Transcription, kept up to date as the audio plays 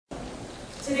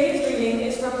Today's reading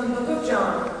is from the book of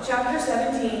John, chapter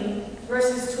 17,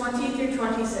 verses 20 through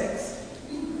 26.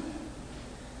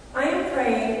 I am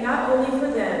praying not only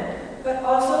for them, but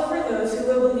also for those who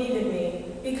will believe in me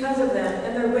because of them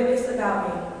and their witness about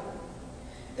me.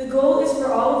 The goal is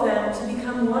for all of them to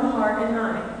become one heart and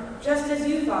mind, just as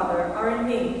you, Father, are in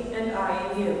me and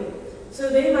I in you, so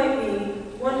they might be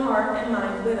one heart and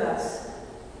mind with us.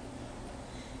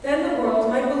 Then the world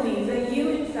might believe that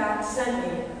you in fact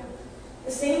sent me.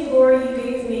 The same glory you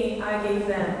gave me, I gave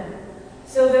them.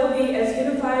 So they'll be as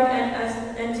unified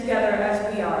and together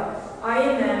as we are, I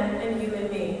in them and you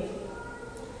in me.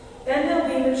 Then they'll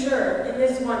be mature in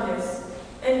this oneness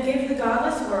and give the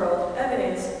godless world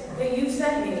evidence that you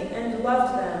sent me and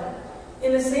loved them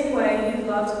in the same way you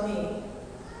loved me.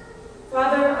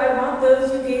 Father, I want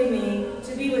those you gave me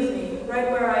to be with me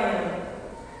right where I am,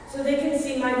 so they can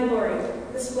see my glory,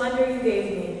 the splendor you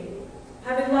gave me,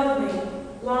 having loved me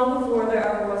long before there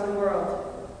ever was a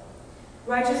world.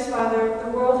 Righteous Father,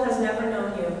 the world has never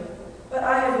known you, but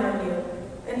I have known you,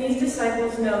 and these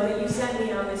disciples know that you sent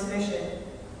me on this mission.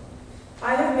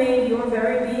 I have made your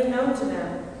very being known to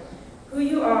them, who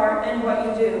you are and what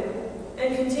you do,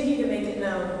 and continue to make it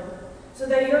known, so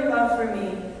that your love for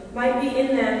me might be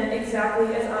in them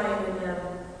exactly as I am in them.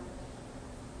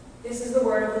 This is the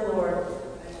word of the Lord.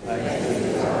 Thanks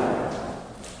be to God.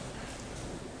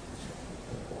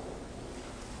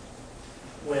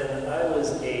 When I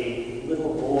was a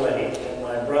little boy and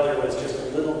my brother was just a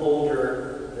little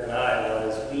older than I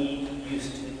was, we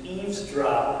used to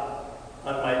eavesdrop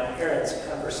on my parents'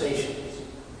 conversations.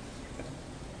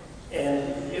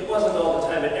 And it wasn't all the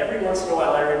time, but every once in a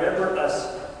while I remember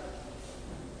us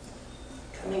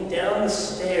coming down the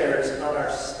stairs on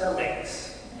our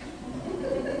stomachs,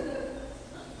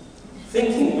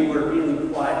 thinking we were really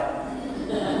quiet.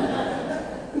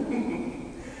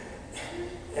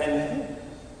 And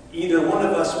either one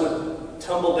of us would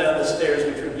tumble down the stairs,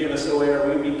 which would give us away,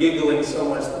 or we'd be giggling so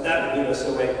much that would give us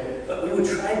away. But we would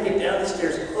try and get down the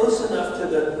stairs close enough to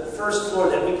the first floor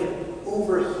that we could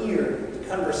overhear the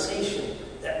conversation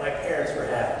that my parents were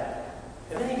having.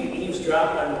 Have any of you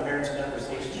eavesdropped on your parents'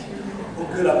 conversations? Oh,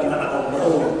 good, I'm not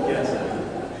alone. Yes.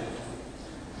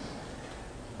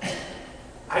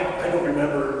 I don't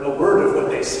remember a word of what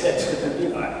they said to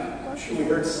them. I'm sure we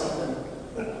heard something.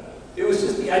 But it was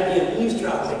just the idea of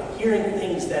eavesdropping, hearing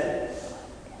things that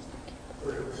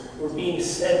were being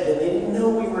said that they didn't know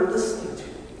we were listening to.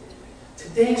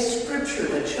 Today's scripture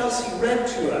that Chelsea read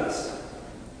to us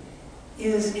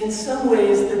is in some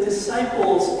ways the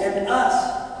disciples and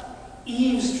us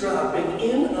eavesdropping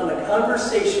in on a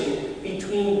conversation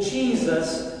between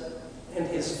Jesus and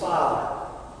his Father.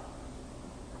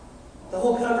 The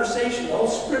whole conversation, the whole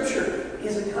scripture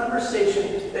is a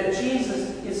conversation that Jesus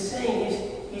is saying.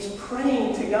 He's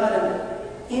praying to God, and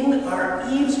in our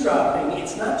eavesdropping,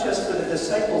 it's not just for the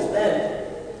disciples then,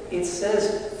 it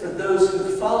says for those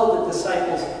who follow the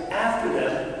disciples after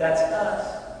them, that's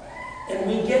us. And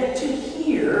we get to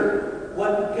hear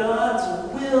what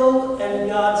God's will and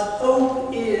God's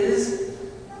hope is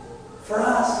for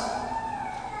us.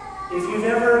 If you've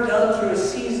ever gone through a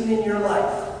season in your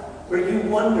life where you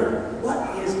wonder,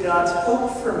 what is God's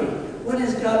hope for me? What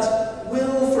is God's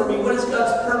will for me? What is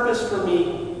God's purpose for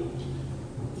me?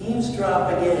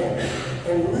 Eavesdrop again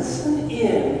and listen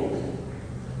in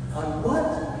on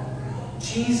what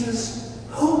Jesus'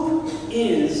 hope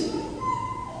is,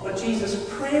 what Jesus'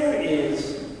 prayer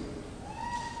is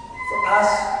for us,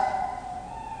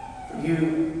 for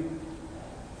you,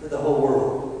 for the whole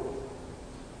world.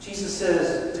 Jesus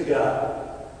says to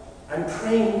God, I'm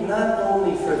praying not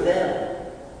only for them,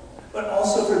 but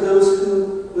also for those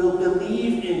who will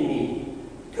believe in me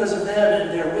because of them and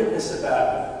their witness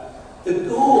about me. The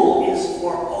goal is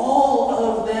for all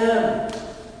of them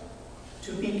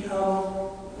to become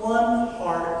one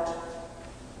heart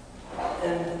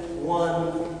and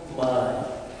one mind.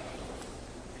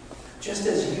 Just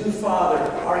as you, Father,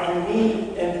 are in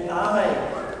me and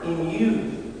I in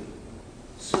you,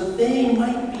 so they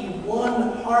might be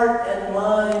one heart and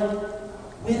mind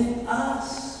with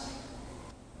us.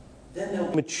 Then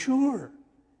they'll mature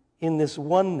in this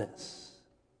oneness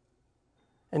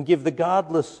and give the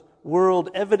godless world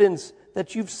evidence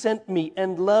that you've sent me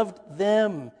and loved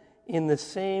them in the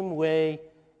same way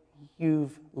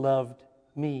you've loved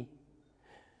me.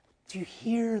 Do you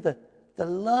hear the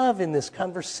love in this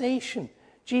conversation?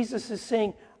 Jesus is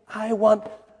saying, I want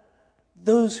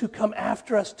those who come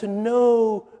after us to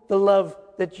know the love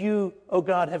that you, O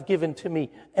God, have given to me.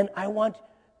 And I want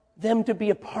them to be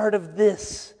a part of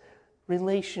this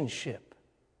relationship.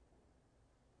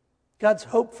 God's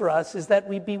hope for us is that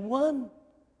we be one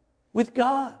with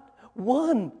God,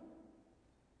 one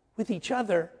with each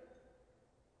other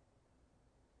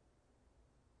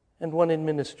and one in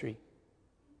ministry.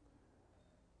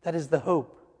 That is the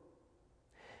hope.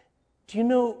 Do you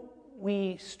know,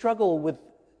 we struggle with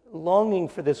longing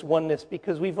for this oneness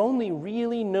because we've only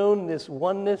really known this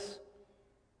oneness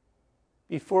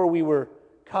before we were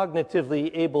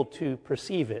cognitively able to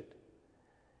perceive it.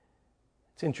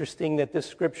 It's interesting that this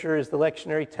scripture is the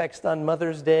lectionary text on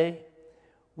Mother's Day.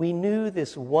 We knew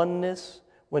this oneness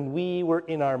when we were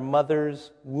in our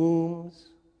mother's wombs.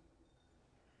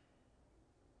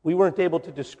 We weren't able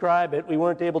to describe it, we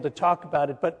weren't able to talk about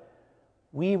it, but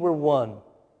we were one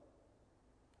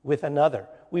with another.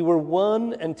 We were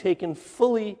one and taken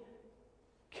fully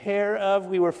care of.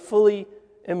 We were fully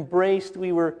embraced.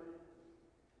 We were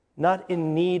not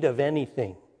in need of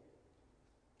anything.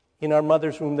 In our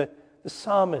mother's womb, the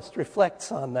psalmist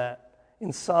reflects on that.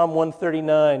 In Psalm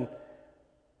 139,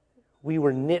 we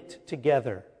were knit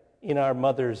together in our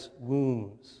mother's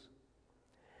wombs.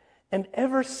 And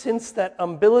ever since that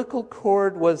umbilical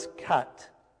cord was cut,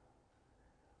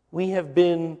 we have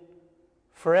been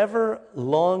forever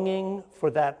longing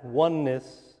for that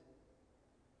oneness.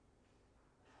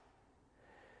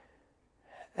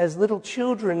 As little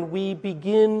children, we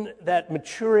begin that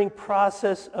maturing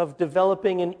process of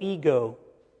developing an ego.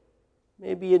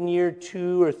 Maybe in year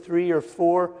 2 or 3 or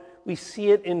 4, we see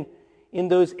it in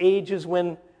those ages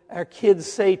when our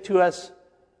kids say to us,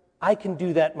 I can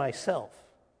do that myself.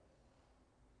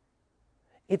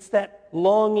 It's that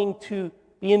longing to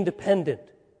be independent,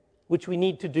 which we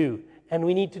need to do. And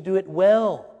we need to do it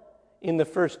well in the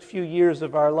first few years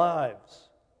of our lives.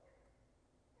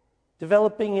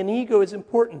 Developing an ego is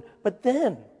important. But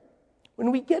then,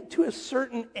 when we get to a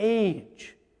certain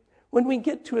age, when we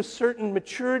get to a certain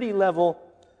maturity level,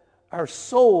 our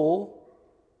soul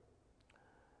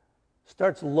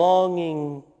starts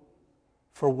longing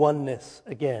for oneness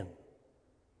again.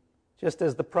 Just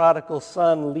as the prodigal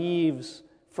son leaves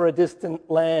for a distant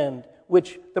land,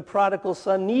 which the prodigal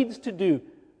son needs to do.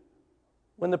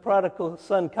 When the prodigal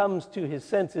son comes to his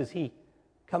senses, he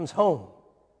comes home.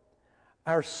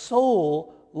 Our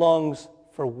soul longs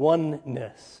for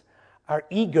oneness. Our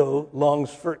ego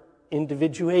longs for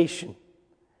individuation.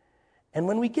 And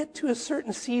when we get to a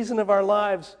certain season of our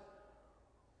lives,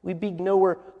 we know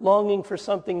we're longing for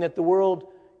something that the world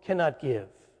cannot give.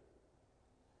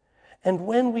 And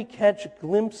when we catch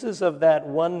glimpses of that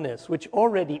oneness, which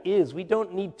already is, we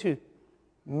don't need to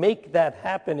make that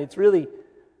happen. It's really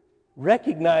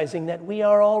recognizing that we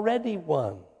are already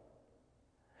one.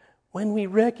 When we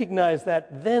recognize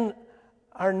that, then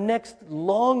our next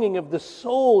longing of the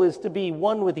soul is to be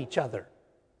one with each other,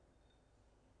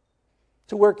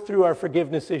 to work through our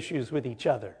forgiveness issues with each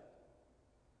other,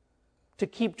 to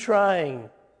keep trying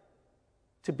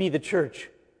to be the church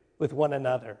with one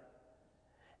another.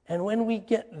 And when we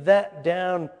get that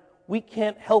down, we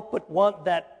can't help but want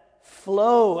that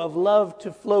flow of love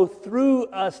to flow through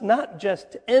us, not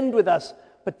just to end with us,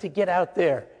 but to get out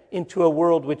there into a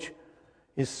world which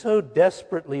is so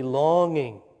desperately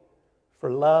longing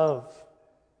for love.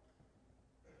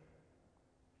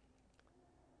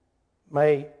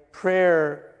 My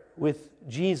prayer with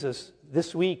Jesus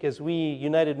this week as we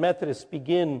United Methodists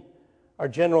begin our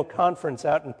general conference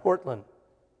out in Portland.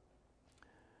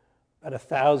 About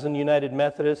 1,000 United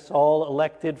Methodists, all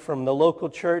elected from the local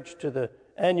church to the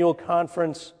annual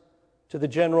conference to the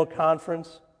general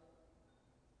conference.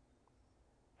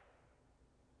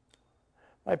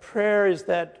 My prayer is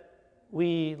that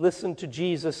we listen to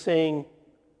Jesus saying,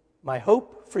 my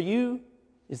hope for you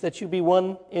is that you be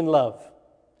one in love.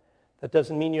 That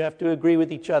doesn't mean you have to agree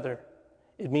with each other.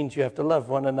 It means you have to love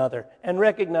one another and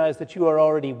recognize that you are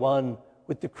already one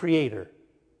with the Creator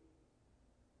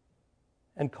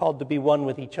and called to be one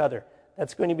with each other.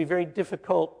 That's going to be very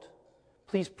difficult.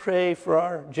 Please pray for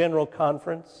our general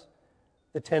conference,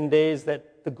 the 10 days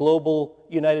that the global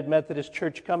United Methodist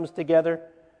Church comes together,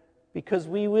 because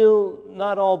we will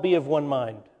not all be of one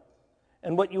mind.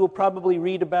 And what you will probably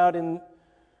read about in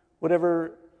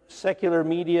whatever secular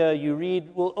media you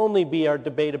read will only be our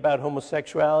debate about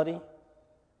homosexuality,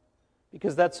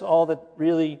 because that's all that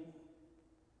really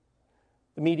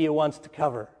the media wants to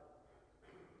cover.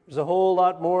 There's a whole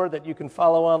lot more that you can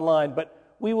follow online,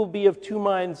 but we will be of two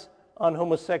minds on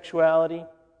homosexuality.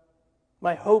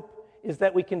 My hope is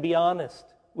that we can be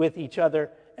honest with each other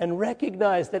and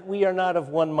recognize that we are not of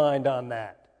one mind on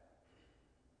that.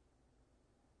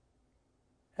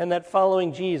 And that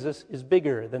following Jesus is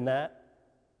bigger than that.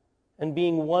 And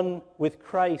being one with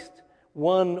Christ,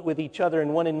 one with each other,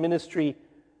 and one in ministry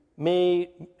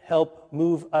may help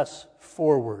move us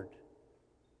forward.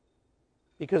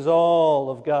 because all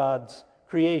of God's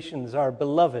creations are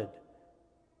beloved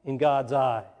in God's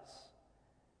eyes.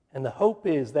 And the hope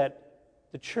is that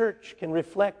the church can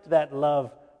reflect that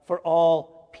love for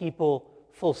all people,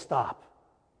 full stop,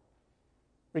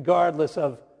 regardless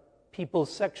of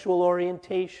people's sexual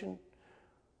orientation,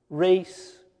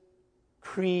 race,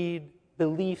 creed,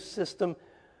 belief system.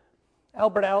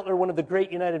 Albert Outler, one of the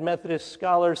great United Methodist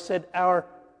scholars, said, "Our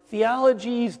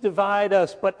theologies divide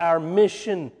us, but our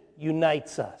mission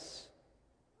unites us."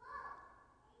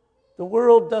 The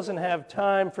world doesn't have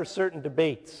time for certain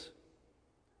debates.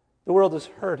 The world is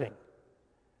hurting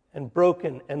and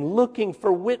broken and looking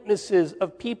for witnesses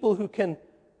of people who can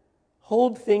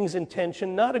hold things in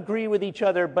tension, not agree with each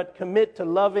other, but commit to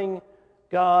loving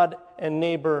God and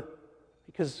neighbor,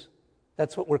 because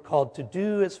that's what we're called to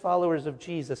do as followers of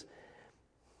Jesus.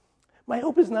 My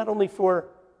hope is not only for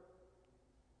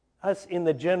us in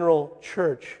the general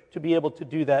church to be able to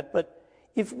do that, but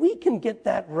if we can get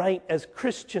that right as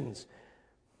Christians,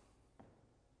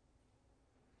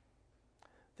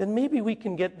 then maybe we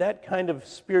can get that kind of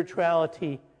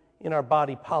spirituality in our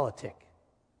body politic.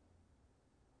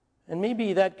 And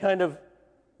maybe that kind of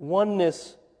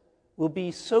oneness will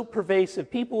be so pervasive.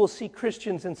 People will see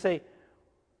Christians and say,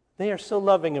 they are so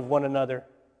loving of one another.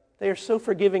 They are so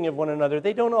forgiving of one another.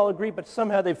 They don't all agree, but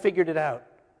somehow they've figured it out.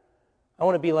 I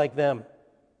want to be like them.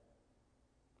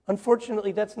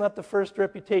 Unfortunately, that's not the first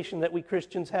reputation that we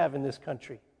Christians have in this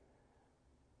country.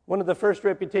 One of the first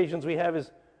reputations we have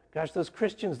is, gosh, those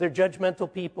Christians, they're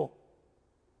judgmental people.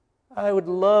 I would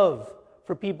love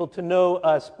for people to know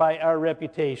us by our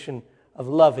reputation of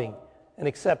loving and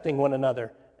accepting one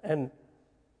another and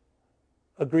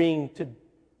agreeing to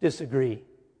disagree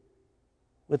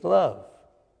with love.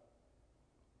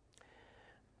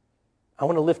 I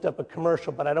want to lift up a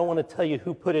commercial, but I don't want to tell you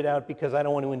who put it out because I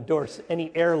don't want to endorse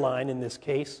any airline in this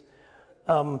case.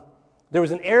 There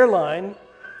was an airline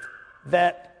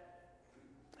that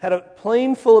had a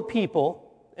plane full of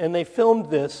people, and they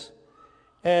filmed this,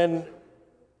 and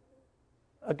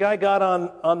a guy got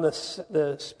on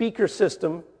the speaker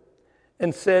system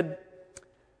and said,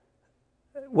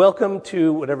 "Welcome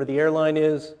to whatever the airline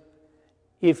is.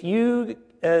 If you,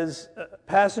 as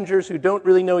passengers who don't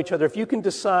really know each other, if you can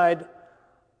decide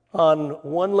on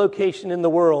one location in the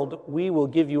world, we will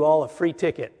give you all a free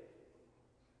ticket."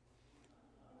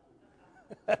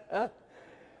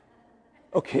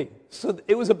 Okay, so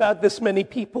it was about this many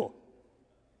people.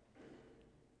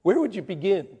 Where would you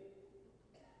begin?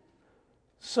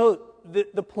 So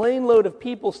the plane load of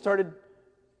people started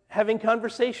having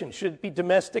conversations. Should it be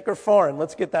domestic or foreign?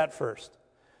 Let's get that first.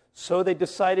 So they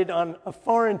decided on a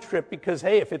foreign trip because,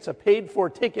 hey, if it's a paid-for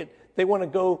ticket, they want to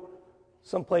go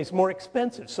someplace more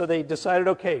expensive. So they decided,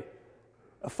 okay,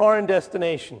 a foreign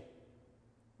destination.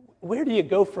 Where do you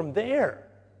go from there?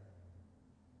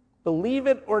 Believe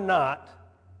it or not,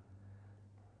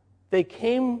 they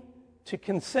came to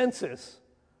consensus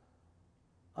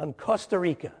on Costa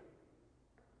Rica.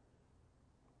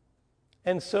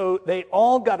 And so they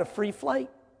all got a free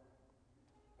flight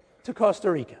to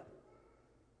Costa Rica.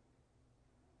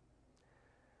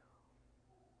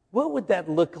 What would that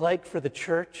look like for the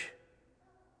church?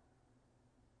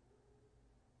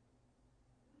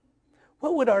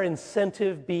 What would our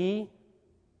incentive be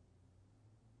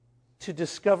to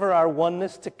discover our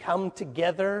oneness, to come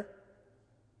together?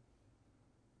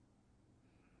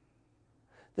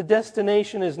 The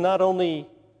destination is not only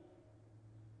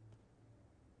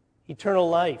eternal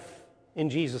life in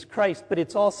Jesus Christ, but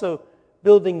it's also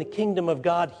building the kingdom of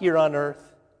God here on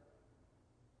earth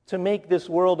to make this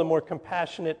world a more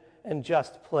compassionate and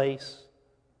just place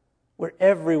where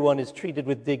everyone is treated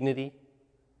with dignity,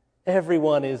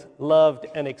 everyone is loved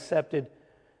and accepted.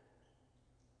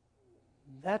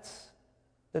 That's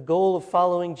the goal of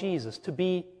following Jesus, to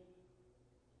be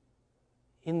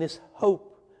in this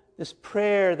hope, this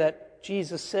prayer that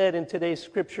Jesus said in today's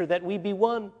scripture, that we be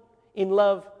one in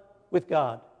love with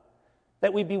God,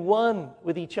 that we be one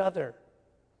with each other,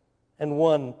 and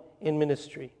one in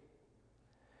ministry.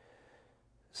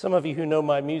 Some of you who know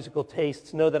my musical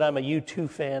tastes know that I'm a U2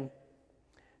 fan.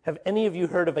 Have any of you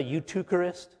heard of a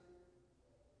Eucharist?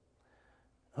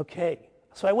 Okay,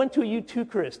 so I went to a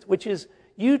Eucharist, which is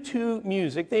U2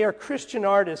 music. They are Christian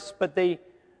artists, but they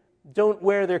don't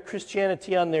wear their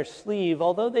Christianity on their sleeve.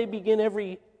 Although they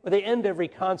end every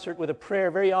concert with a prayer.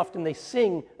 Very often they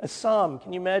sing a psalm.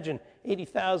 Can you imagine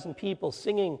 80,000 people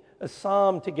singing a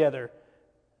psalm together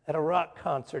at a rock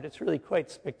concert? It's really quite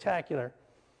spectacular.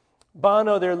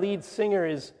 Bono, their lead singer,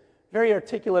 is very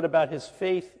articulate about his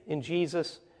faith in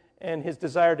Jesus and his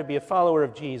desire to be a follower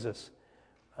of Jesus.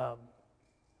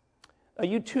 A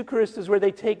Eucharist is where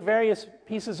they take various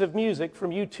pieces of music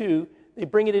from U2, they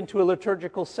bring it into a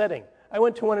liturgical setting. I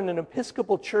went to one in an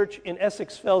Episcopal church in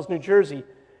Essex Fells, New Jersey,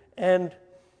 and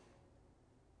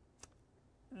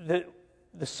the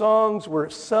songs were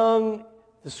sung,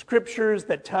 the scriptures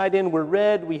that tied in were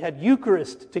read. We had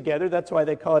Eucharist together. That's why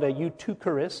they call it a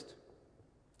Eucharist.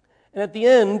 And at the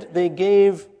end, they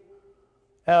gave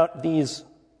out these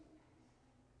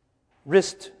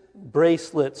wrist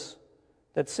bracelets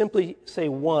that simply say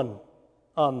 "one"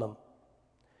 on them.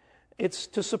 It's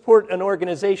to support an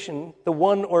organization, the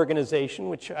One Organization,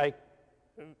 which I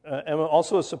am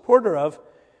also a supporter of.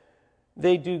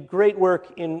 They do great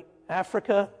work in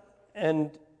Africa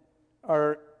and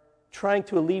are trying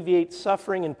to alleviate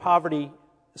suffering and poverty,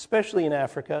 especially in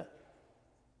Africa,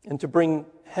 and to bring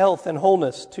health and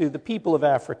wholeness to the people of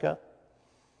Africa.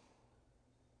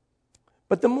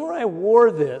 But the more I wore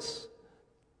this,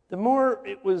 the more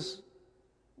it was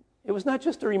not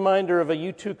just a reminder of a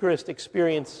Eucharist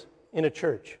experience in a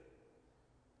church.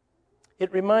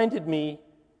 It reminded me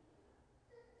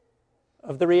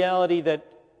of the reality that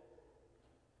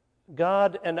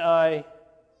God and I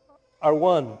are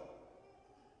one.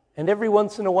 And every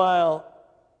once in a while,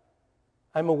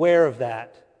 I'm aware of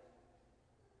that.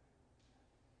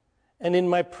 And in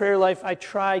my prayer life, I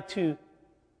try to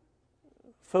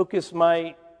focus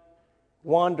my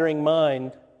wandering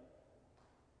mind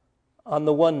on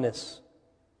the oneness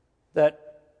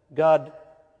that God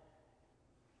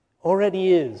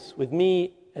already is with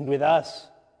me and with us.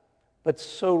 But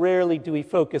so rarely do we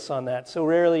focus on that. So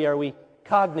rarely are we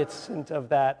cognizant of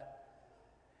that.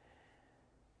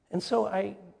 And so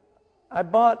I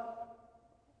bought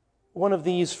one of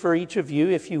these for each of you,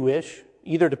 if you wish,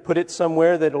 either to put it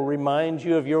somewhere that'll remind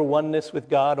you of your oneness with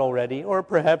God already, or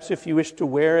perhaps if you wish to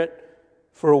wear it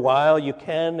for a while, you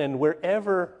can, and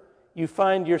wherever you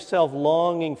find yourself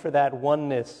longing for that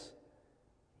oneness,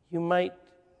 you might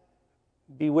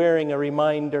be wearing a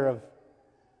reminder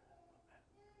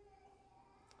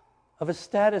of a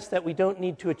status that we don't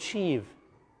need to achieve,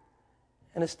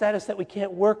 and a status that we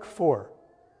can't work for,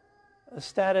 a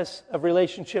status of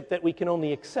relationship that we can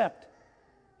only accept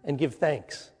and give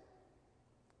thanks.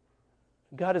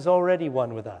 God is already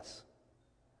one with us.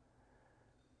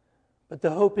 But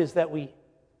the hope is that we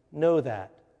know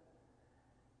that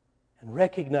and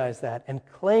recognize that and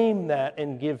claim that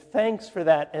and give thanks for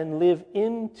that and live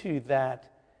into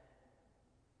that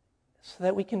so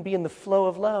that we can be in the flow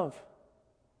of love.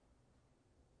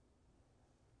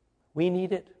 We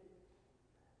need it,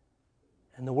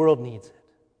 and the world needs it.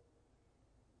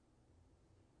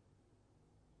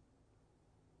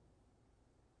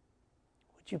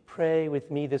 Would you pray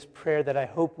with me this prayer that I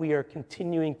hope we are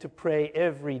continuing to pray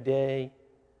every day?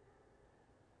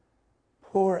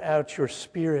 Pour out your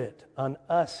Spirit on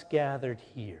us gathered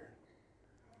here.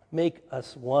 Make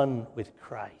us one with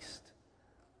Christ,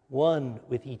 one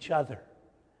with each other,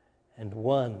 and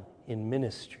one in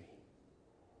ministry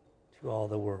to all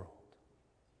the world.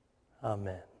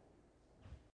 Amen.